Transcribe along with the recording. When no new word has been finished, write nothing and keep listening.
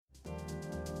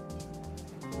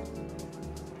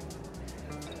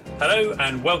Hello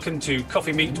and welcome to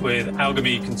Coffee Meet with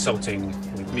Alchemy Consulting.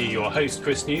 With me, your host,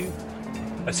 Chris New.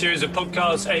 A series of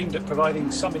podcasts aimed at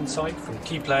providing some insight from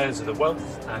key players of the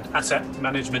wealth and asset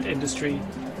management industry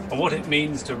on what it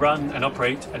means to run and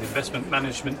operate an investment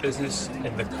management business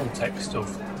in the context of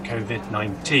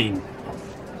COVID-19.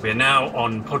 We're now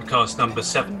on podcast number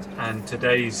 7, and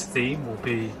today's theme will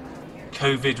be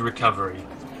COVID recovery,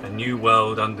 a new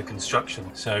world under construction.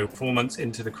 So 4 months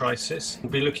into the crisis,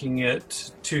 we'll be looking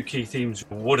at 2 key themes.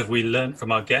 What have we learned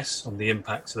from our guests on the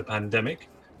impacts of the pandemic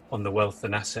on the wealth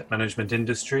and asset management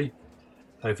industry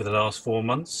over the last 4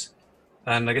 months?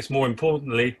 And I guess more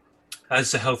importantly,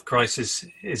 as the health crisis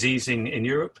is easing in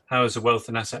Europe, how is the wealth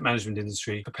and asset management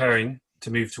industry preparing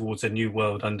to move towards a new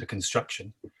world under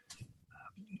construction?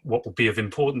 What will be of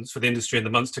importance for the industry in the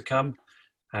months to come,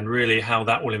 and really how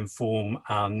that will inform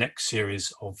our next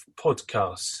series of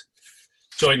podcasts.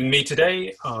 Joining me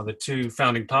today are the 2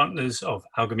 founding partners of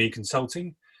Alchemy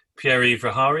Consulting, Pierre-Yves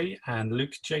Rahari and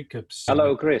Luke Jacobs.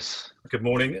 Hello, Chris. Good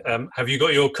morning. Have you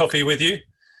got your coffee with you?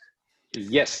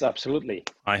 Yes, absolutely.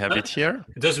 I have it here.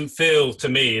 It doesn't feel to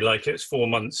me like it's 4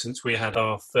 months since we had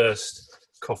our first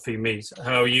coffee meet.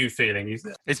 How are you feeling?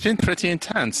 It's been pretty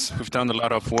intense. We've done a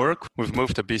lot of work. We've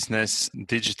moved the business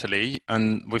digitally,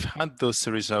 and we've had those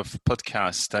series of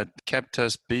podcasts that kept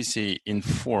us busy,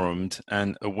 informed,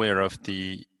 and aware of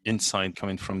the insight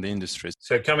coming from the industry.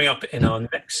 So coming up in our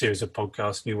next series of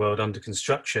podcasts, New World Under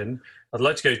Construction, I'd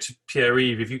like to go to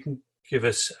Pierre-Yves. If you can give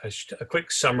us a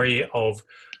quick summary of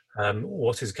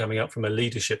what is coming up from a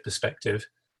leadership perspective.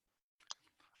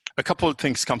 A couple of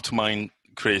things come to mind,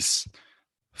 Chris.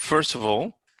 First of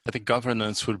all, I think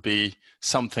governance will be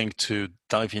something to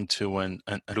dive into and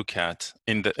look at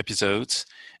in the episodes.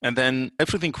 And then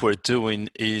everything we're doing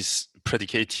is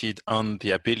predicated on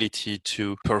the ability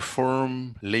to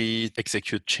perform, lead,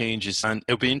 execute changes. And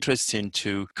it'll be interesting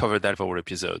to cover that in our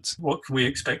episodes. What can we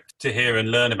expect to hear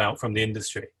and learn about from the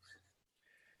industry?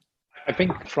 I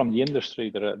think from the industry,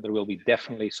 there will be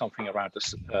definitely something around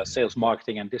the sales,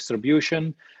 marketing and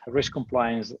distribution, risk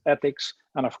compliance, ethics,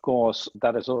 and of course,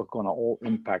 that is all going to all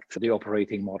impact the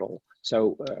operating model.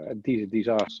 So these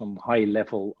are some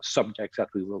high-level subjects that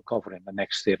we will cover in the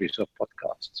next series of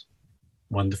podcasts.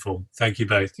 Wonderful. Thank you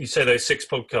both. You say those 6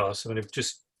 podcasts. I'm going to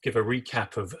just give a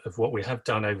recap of what we have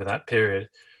done over that period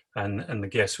and the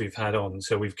guests we've had on.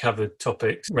 So we've covered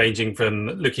topics ranging from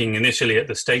looking initially at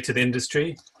the state of the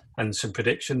industry and some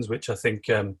predictions, which I think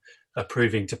are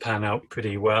proving to pan out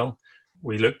pretty well.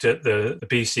 We looked at the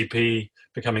BCP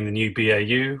becoming the new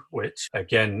BAU, which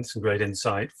again, some great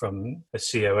insight from a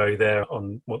COO there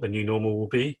on what the new normal will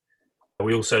be.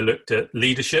 We also looked at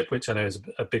leadership, which I know is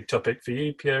a big topic for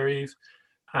you, Pierre-Yves.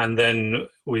 And then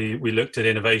we looked at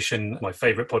innovation, my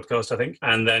favorite podcast, I think.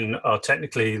 And then our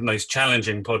technically most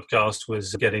challenging podcast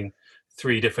was getting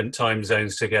 3 different time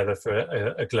zones together for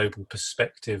a global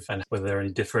perspective, and whether there are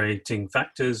any differentiating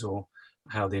factors or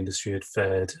how the industry had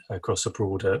fared across a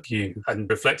broader view. And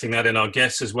reflecting that in our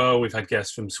guests as well, we've had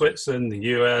guests from Switzerland, the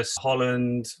US,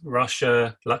 Holland,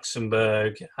 Russia,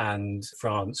 Luxembourg, and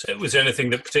France. Was there anything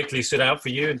that particularly stood out for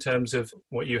you in terms of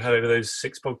what you had over those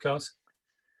 6 podcasts?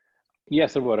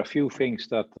 Yes, there were a few things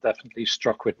that definitely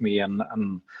struck with me and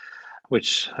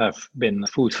which have been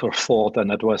food for thought.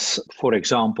 And it was, for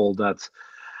example, that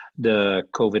the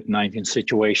COVID-19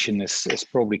 situation is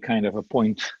probably kind of a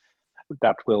point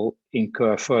that will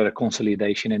incur further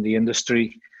consolidation in the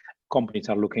industry. Companies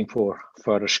are looking for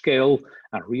further scale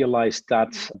and realize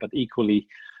that, but equally,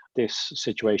 this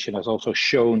situation has also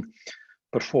shown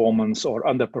performance or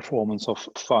underperformance of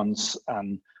funds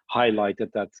and highlighted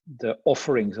that the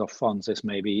offerings of funds is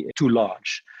maybe too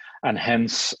large, and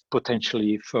hence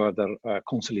potentially further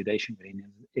consolidation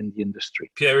in the industry.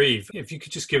 Pierre-Yves, if you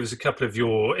could just give us a couple of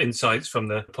your insights from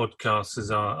the podcast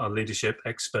as our leadership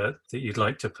expert that you'd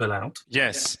like to pull out.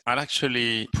 Yes, I'll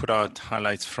actually put out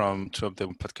highlights from 2 of the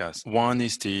podcasts. One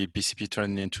is the BCP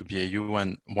turning into BAU,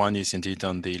 and one is indeed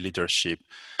on the leadership.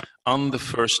 On the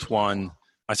first one,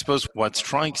 I suppose what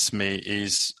strikes me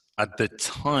is at the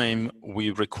time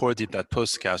we recorded that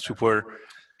podcast, we were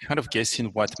kind of guessing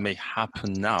what may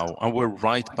happen now. And we're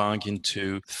right back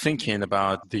into thinking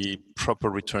about the proper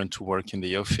return to work in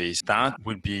the office. That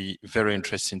would be very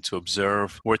interesting to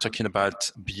observe. We're talking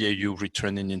about BAU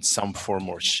returning in some form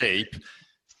or shape,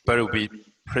 but it will be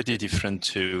pretty different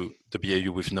to the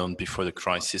BAU we've known before the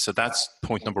crisis. So that's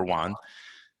point number 1.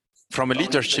 From a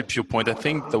leadership viewpoint, I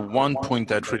think the one point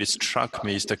that really struck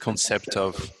me is the concept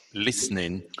of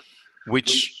listening,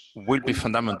 which will be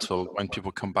fundamental when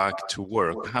people come back to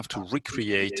work. We have to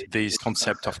recreate this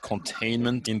concept of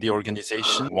containment in the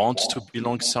organization. You want to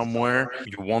belong somewhere.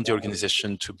 You want the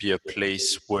organization to be a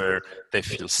place where they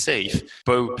feel safe,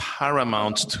 but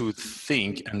paramount to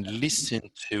think and listen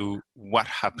to what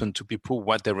happened to people,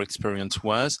 what their experience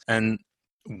was, and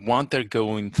what they're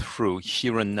going through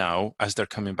here and now as they're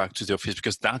coming back to the office,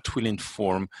 because that will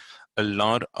inform a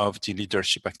lot of the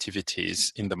leadership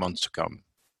activities in the months to come.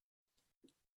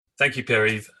 Thank you,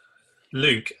 Pierre-Yves.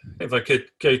 Luke, if I could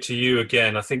go to you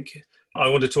again, I think I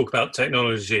want to talk about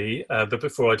technology, but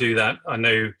before I do that, I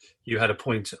know you had a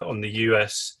point on the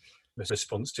US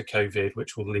response to COVID,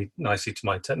 which will lead nicely to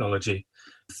my technology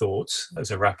thoughts as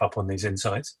a wrap up on these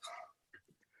insights.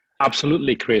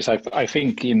 Absolutely, Chris. I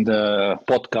think in the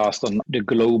podcast on the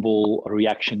global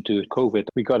reaction to COVID,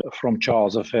 we got from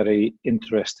Charles a very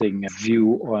interesting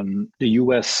view on the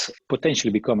US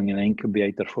potentially becoming an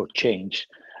incubator for change.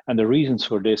 And the reasons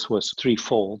for this was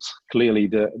threefold. Clearly,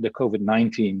 the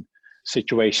COVID-19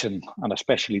 situation, and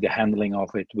especially the handling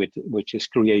of it, which is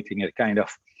creating a kind of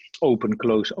open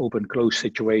close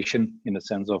situation in the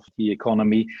sense of the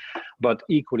economy, but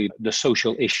equally the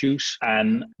social issues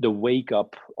and the wake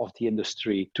up of the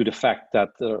industry to the fact that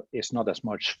there is not as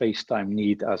much face time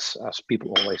need as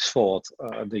people always thought.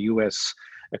 The US,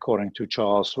 according to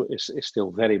Charles, is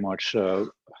still very much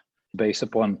based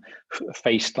upon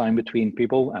FaceTime between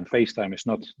people, and FaceTime is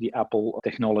not the Apple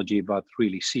technology, but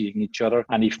really seeing each other.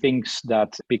 And he thinks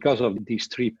that because of these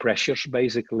three pressures,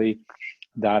 basically,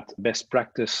 that best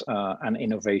practice and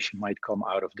innovation might come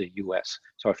out of the US.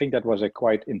 So I think that was a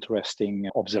quite interesting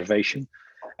observation,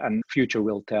 and future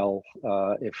will tell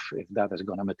if that is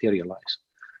going to materialize.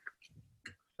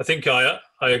 I think I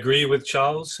agree with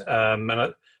Charles,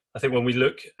 and I think when we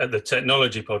look at the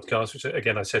technology podcast, which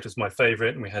again I said was my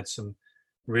favorite, and we had some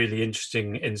really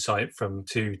interesting insight from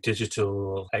two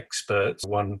digital experts,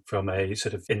 one from a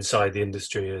sort of inside the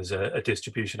industry as a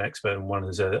distribution expert, and one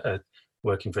as a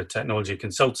working for a technology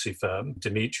consultancy firm,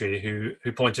 Dimitri,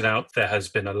 who pointed out there has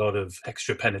been a lot of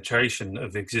extra penetration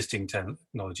of existing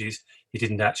technologies. He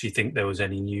didn't actually think there was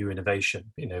any new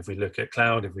innovation. You know, if we look at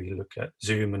cloud, if we look at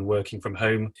Zoom and working from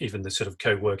home, even the sort of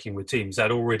co-working with teams,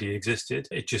 that already existed.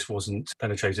 It just wasn't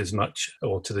penetrated as much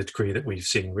or to the degree that we've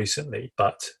seen recently.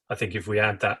 But I think if we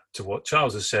add that to what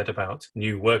Charles has said about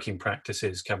new working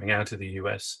practices coming out of the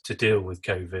US to deal with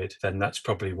COVID, then that's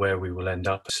probably where we will end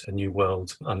up, a new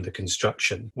world under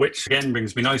construction, which again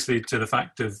brings me nicely to the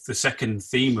fact of the second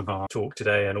theme of our talk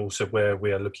today, and also where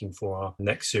we are looking for our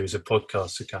next series of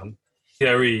podcasts to come.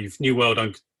 Pierre-Yves, new world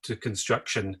under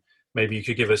construction. Maybe you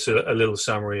could give us a little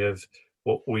summary of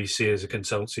what we see as a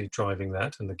consultancy driving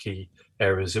that and the key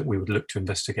areas that we would look to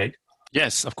investigate.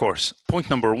 Yes, of course.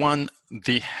 Point number one,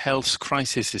 the health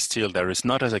crisis is still there. It's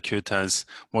not as acute as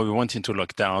when we went into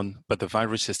lockdown, but the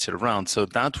virus is still around. So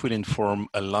that will inform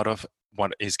a lot of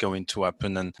what is going to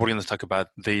happen, and we're going to talk about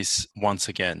this once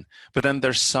again. But then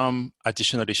there's some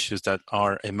additional issues that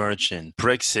are emerging.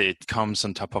 Brexit comes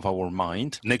on top of our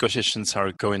mind. Negotiations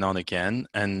are going on again,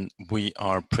 and we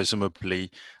are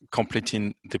presumably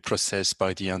completing the process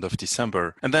by the end of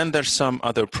December. And then there's some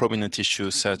other prominent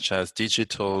issues such as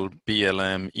digital,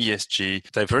 BLM,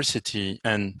 ESG, diversity,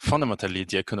 and fundamentally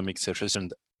the economic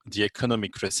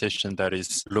recession that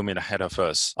is looming ahead of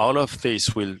us. All of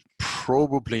this will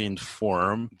probably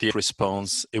inform the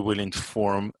response. It will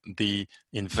inform the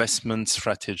investment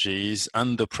strategies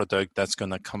and the product that's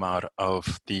going to come out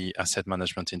of the asset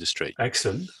management industry.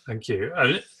 Excellent. Thank you.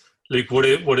 Luke,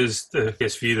 what is the,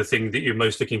 for you, the thing that you're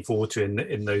most looking forward to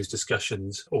in those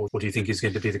discussions, or what do you think is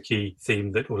going to be the key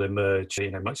theme that will emerge? You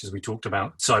know, much as we talked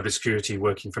about cybersecurity,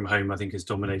 working from home, I think has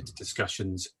dominated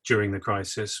discussions during the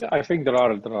crisis. I think there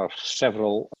are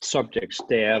several subjects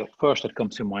there. First that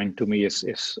comes to mind to me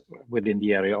is within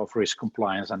the area of risk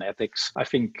compliance and ethics. I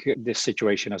think this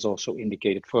situation has also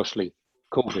indicated, firstly,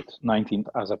 COVID-19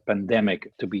 as a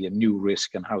pandemic to be a new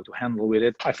risk and how to handle with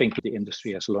it. I think the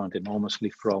industry has learned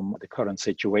enormously from the current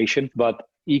situation, but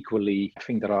equally, I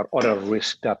think there are other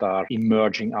risks that are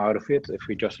emerging out of it. If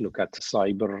we just look at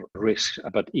cyber risks,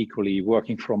 but equally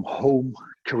working from home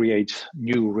creates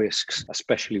new risks,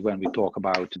 especially when we talk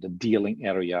about the dealing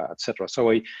area, etc. So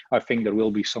I think there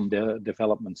will be some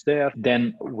developments there.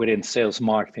 Then within sales,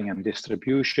 marketing and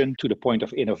distribution, to the point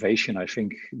of innovation, I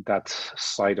think that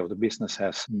side of the business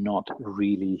has not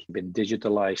really been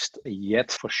digitalized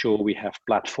yet. For sure, we have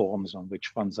platforms on which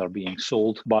funds are being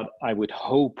sold, but I would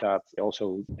hope that also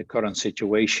So the current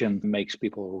situation makes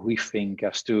people rethink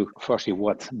as to, firstly,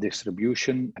 what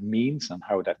distribution means and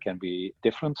how that can be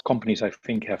different. Companies, I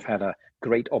think, have had a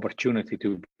great opportunity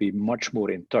to be much more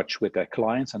in touch with their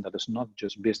clients, and that is not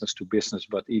just business to business,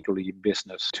 but equally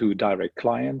business to direct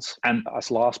clients. And as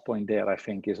last point there, I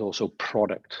think, is also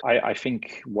product. I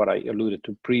think what I alluded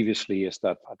to previously is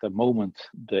that at the moment,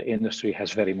 the industry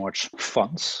has very much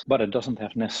funds, but it doesn't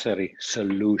have necessary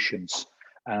solutions,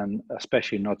 and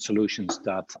especially not solutions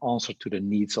that answer to the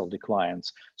needs of the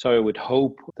clients. So I would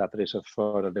hope that there is a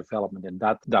further development in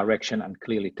that direction, and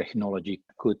clearly technology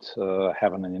could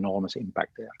have an enormous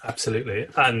impact there. Absolutely.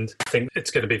 And I think it's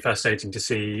going to be fascinating to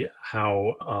see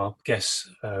how our guests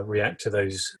react to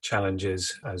those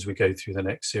challenges as we go through the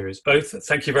next series. Both,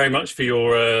 thank you very much for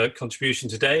your contribution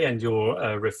today and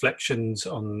your reflections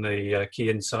on the key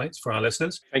insights for our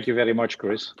listeners. Thank you very much,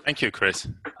 Chris. Thank you, Chris.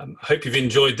 I hope you've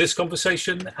enjoyed this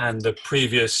conversation and the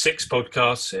previous 6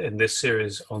 podcasts in this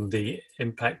series on the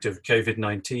impact of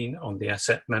COVID-19 on the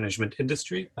asset management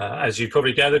industry. As you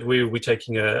probably gathered, we will be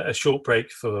taking a short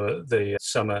break for the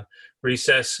summer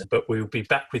recess, but we will be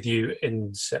back with you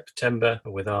in September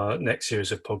with our next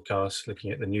series of podcasts looking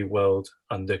at the new world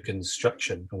under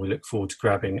construction, and we look forward to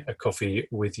grabbing a coffee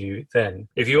with you then.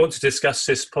 If you want to discuss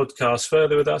this podcast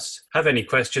further with us, have any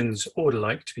questions, or would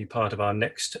like to be part of our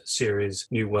next series,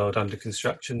 New World Under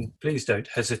Construction, please don't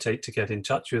hesitate to get in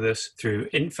touch with us through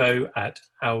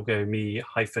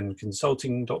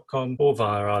info@algomi-consulting.com or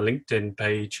via our LinkedIn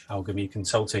page, Algomi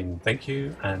Consulting. Thank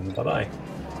you and bye-bye.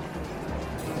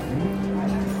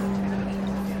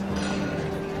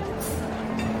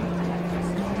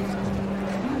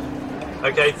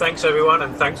 Okay, thanks everyone,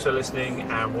 and thanks for listening,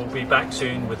 and we'll be back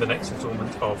soon with the next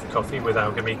installment of Coffee with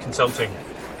Algomi Consulting.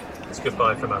 It's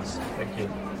goodbye from us. Thank you.